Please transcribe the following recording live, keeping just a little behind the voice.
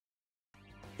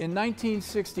In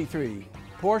 1963,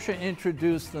 Porsche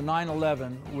introduced the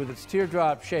 911 with its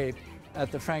teardrop shape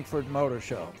at the Frankfurt Motor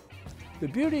Show. The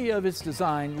beauty of its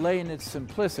design lay in its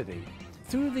simplicity.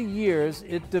 Through the years,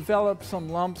 it developed some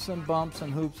lumps and bumps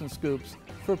and hoops and scoops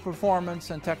for performance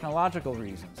and technological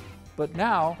reasons. But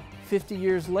now, 50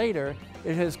 years later,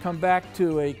 it has come back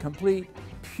to a complete,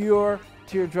 pure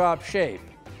teardrop shape.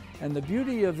 And the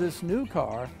beauty of this new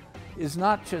car is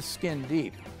not just skin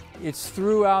deep. It's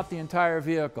throughout the entire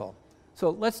vehicle. So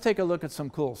let's take a look at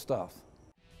some cool stuff.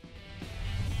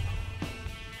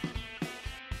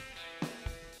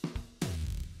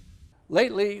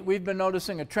 Lately, we've been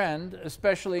noticing a trend,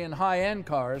 especially in high-end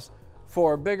cars,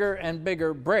 for bigger and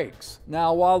bigger brakes.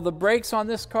 Now, while the brakes on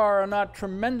this car are not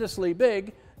tremendously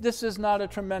big, this is not a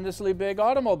tremendously big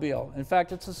automobile. In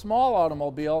fact, it's a small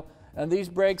automobile, and these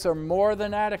brakes are more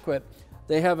than adequate.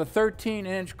 They have a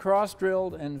 13-inch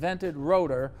cross-drilled and vented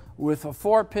rotor with a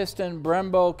 4-piston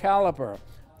Brembo caliper.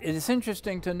 It is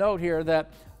interesting to note here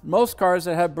that most cars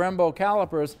that have Brembo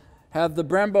calipers have the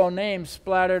Brembo name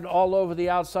splattered all over the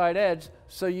outside edge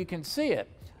so you can see it.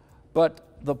 But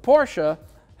the Porsche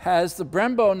has the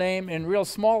Brembo name in real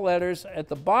small letters at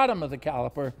the bottom of the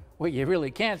caliper where you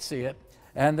really can't see it,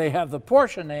 and they have the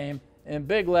Porsche name in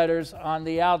big letters on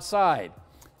the outside.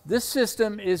 This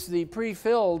system is the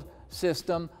pre-filled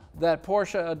system that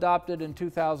Porsche adopted in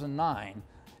 2009,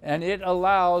 and it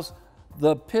allows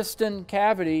the piston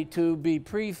cavity to be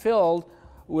pre-filled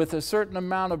with a certain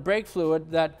amount of brake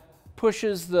fluid that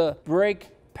pushes the brake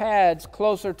pads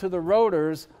closer to the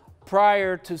rotors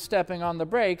prior to stepping on the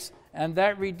brakes, and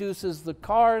that reduces the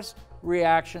car's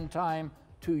reaction time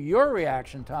to your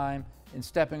reaction time in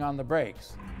stepping on the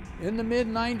brakes. In the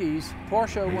mid-90s,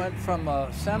 Porsche went from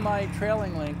a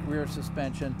semi-trailing link rear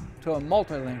suspension to a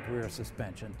multi-link rear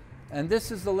suspension, and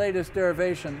this is the latest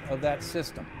derivation of that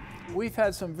system. We've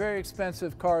had some very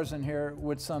expensive cars in here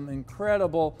with some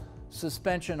incredible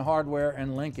suspension hardware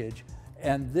and linkage,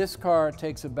 and this car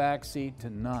takes a back seat to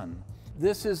none.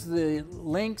 This is the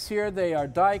links here. They are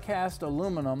die-cast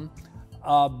aluminum,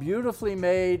 beautifully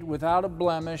made without a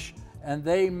blemish, and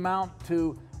they mount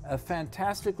to a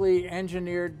fantastically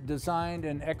engineered, designed,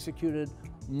 and executed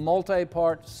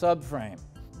multi-part subframe.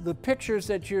 The pictures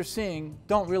that you're seeing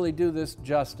don't really do this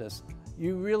justice.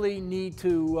 You really need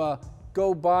to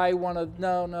go buy one of,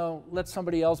 no, let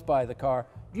somebody else buy the car.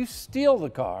 You steal the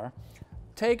car,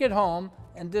 take it home,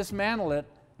 and dismantle it,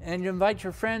 and you invite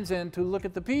your friends in to look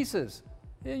at the pieces.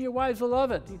 Yeah, your wives will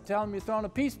love it. You tell them you're throwing a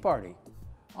peace party.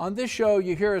 On this show,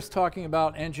 you hear us talking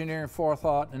about engineering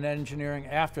forethought and engineering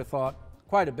afterthought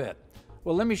quite a bit.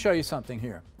 Well, let me show you something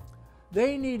here.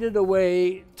 They needed a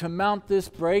way to mount this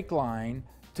brake line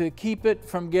to keep it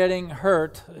from getting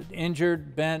hurt,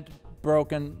 injured, bent,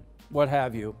 broken, what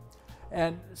have you.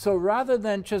 And so rather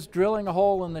than just drilling a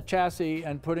hole in the chassis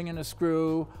and putting in a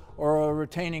screw or a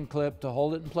retaining clip to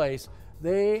hold it in place,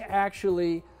 they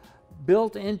actually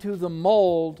built into the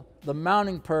mold the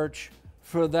mounting perch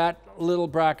for that little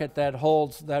bracket that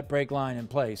holds that brake line in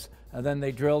place. And then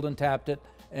they drilled and tapped it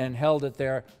and held it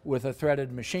there with a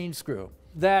threaded machine screw.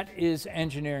 That is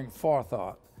engineering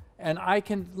forethought. And I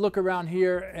can look around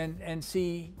here and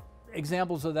see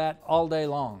examples of that all day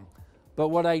long. But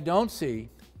what I don't see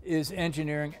is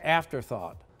engineering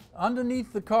afterthought.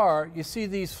 Underneath the car, you see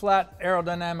these flat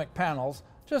aerodynamic panels,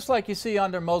 just like you see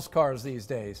under most cars these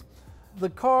days. The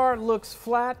car looks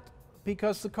flat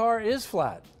because the car is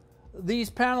flat. These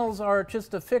panels are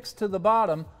just affixed to the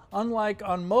bottom. Unlike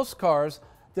on most cars,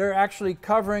 they're actually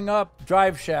covering up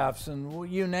drive shafts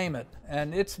and you name it,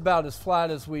 and it's about as flat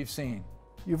as we've seen.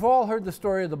 You've all heard the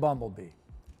story of the bumblebee.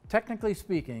 Technically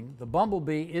speaking, the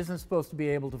bumblebee isn't supposed to be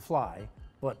able to fly,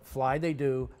 but fly they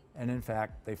do, and in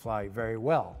fact, they fly very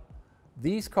well.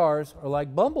 These cars are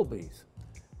like bumblebees.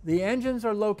 The engines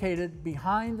are located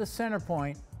behind the center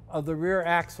point of the rear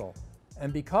axle,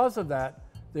 and because of that,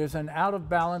 there's an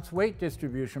out-of-balance weight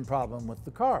distribution problem with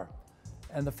the car.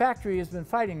 And the factory has been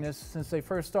fighting this since they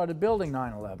first started building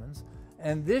 911s,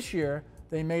 and this year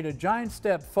they made a giant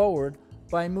step forward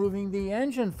by moving the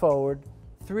engine forward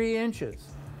 3 inches.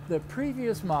 The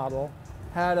previous model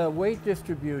had a weight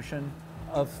distribution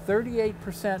of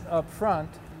 38% up front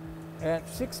and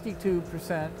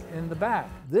 62% in the back.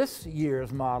 This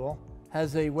year's model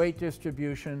has a weight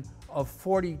distribution of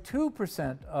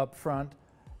 42% up front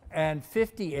and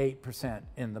 58%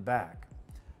 in the back.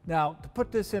 Now, to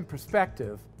put this in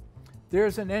perspective,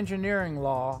 there's an engineering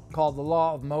law called the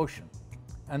law of motion.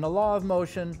 And the law of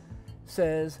motion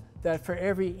says that for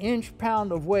every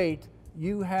inch-pound of weight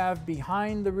you have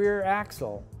behind the rear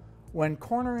axle, when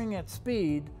cornering at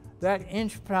speed, that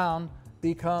inch-pound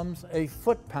becomes a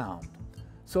foot-pound.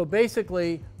 So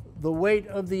basically, the weight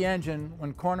of the engine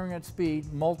when cornering at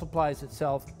speed multiplies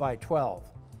itself by 12.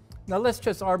 Now let's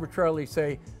just arbitrarily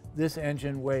say this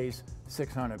engine weighs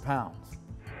 600 pounds.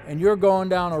 And you're going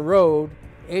down a road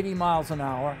 80 miles an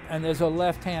hour and there's a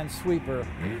left-hand sweeper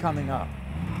coming up.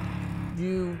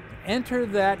 You enter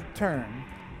that turn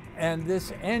and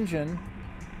this engine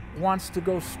wants to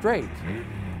go straight.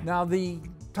 Now the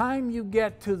time you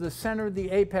get to the center of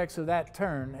the apex of that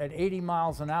turn at 80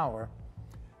 miles an hour,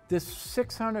 this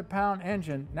 600-pound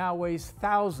engine now weighs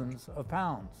thousands of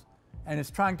pounds and is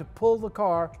trying to pull the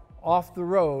car off the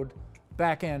road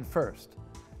back end first.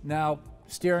 Now,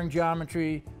 steering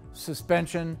geometry,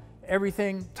 suspension,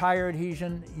 everything, tire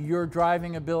adhesion, your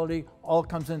driving ability, all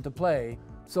comes into play.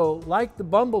 So like the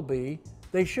Bumblebee,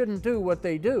 they shouldn't do what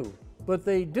they do, but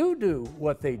they do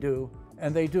what they do,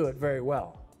 and they do it very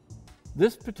well.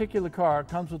 This particular car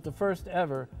comes with the first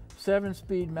ever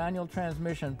 7-speed manual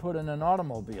transmission put in an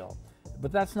automobile.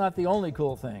 But that's not the only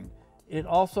cool thing. It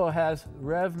also has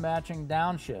rev matching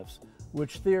downshifts,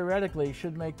 which theoretically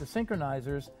should make the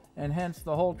synchronizers and hence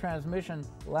the whole transmission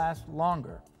last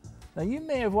longer. Now you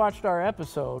may have watched our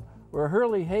episode where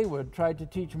Hurley Haywood tried to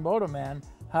teach MotoMan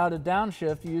how to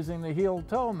downshift using the heel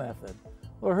toe method.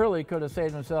 Well, Hurley could have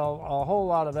saved himself a whole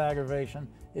lot of aggravation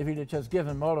if he'd have just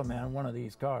given MotoMan one of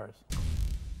these cars.